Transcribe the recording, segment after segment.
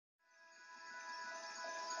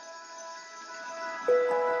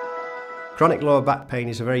Chronic lower back pain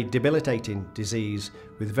is a very debilitating disease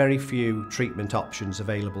with very few treatment options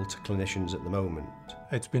available to clinicians at the moment.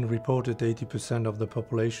 It's been reported 80% of the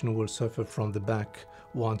population will suffer from the back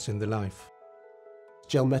once in their life.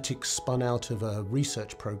 Gelmetix spun out of a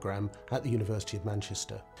research programme at the University of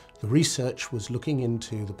Manchester. The research was looking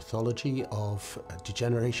into the pathology of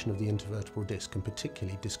degeneration of the intervertebral disc, and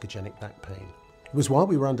particularly discogenic back pain. It was while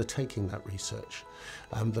we were undertaking that research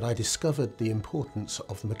that I discovered the importance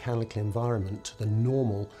of the mechanical environment to the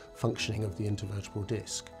normal functioning of the intervertebral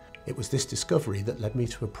disc. It was this discovery that led me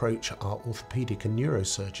to approach our orthopaedic and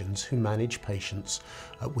neurosurgeons who manage patients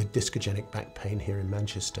with discogenic back pain here in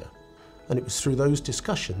Manchester. And it was through those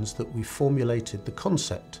discussions that we formulated the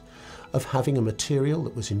concept of having a material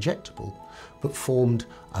that was injectable but formed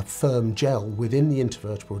a firm gel within the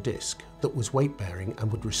intervertebral disc that was weight-bearing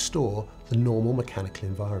and would restore the normal mechanical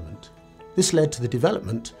environment. This led to the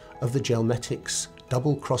development of the Gelmetix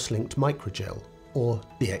double cross-linked microgel, or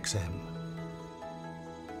DXM.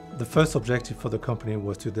 The first objective for the company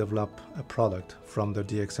was to develop a product from the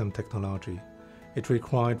DXM technology. It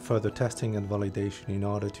required further testing and validation in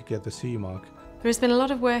order to get the CE mark. There has been a lot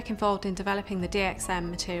of work involved in developing the DXM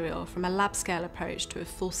material from a lab-scale approach to a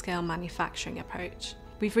full-scale manufacturing approach.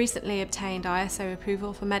 We've recently obtained ISO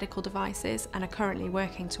approval for medical devices and are currently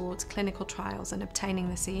working towards clinical trials and obtaining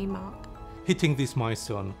the CE mark. Hitting this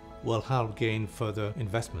milestone will help gain further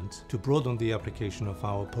investment to broaden the application of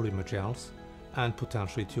our polymer gels and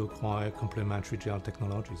potentially to acquire complementary gel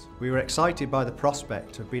technologies. We were excited by the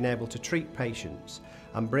prospect of being able to treat patients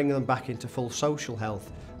and bring them back into full social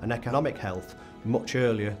health and economic health much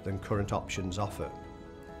earlier than current options offer.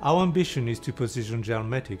 Our ambition is to position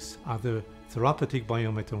Gelmetix as a therapeutic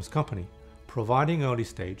biomaterials company, providing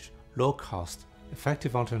early-stage, low-cost,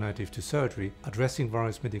 effective alternative to surgery addressing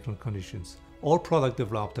various medical conditions. All products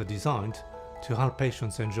developed are designed to help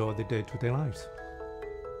patients enjoy their day-to-day lives.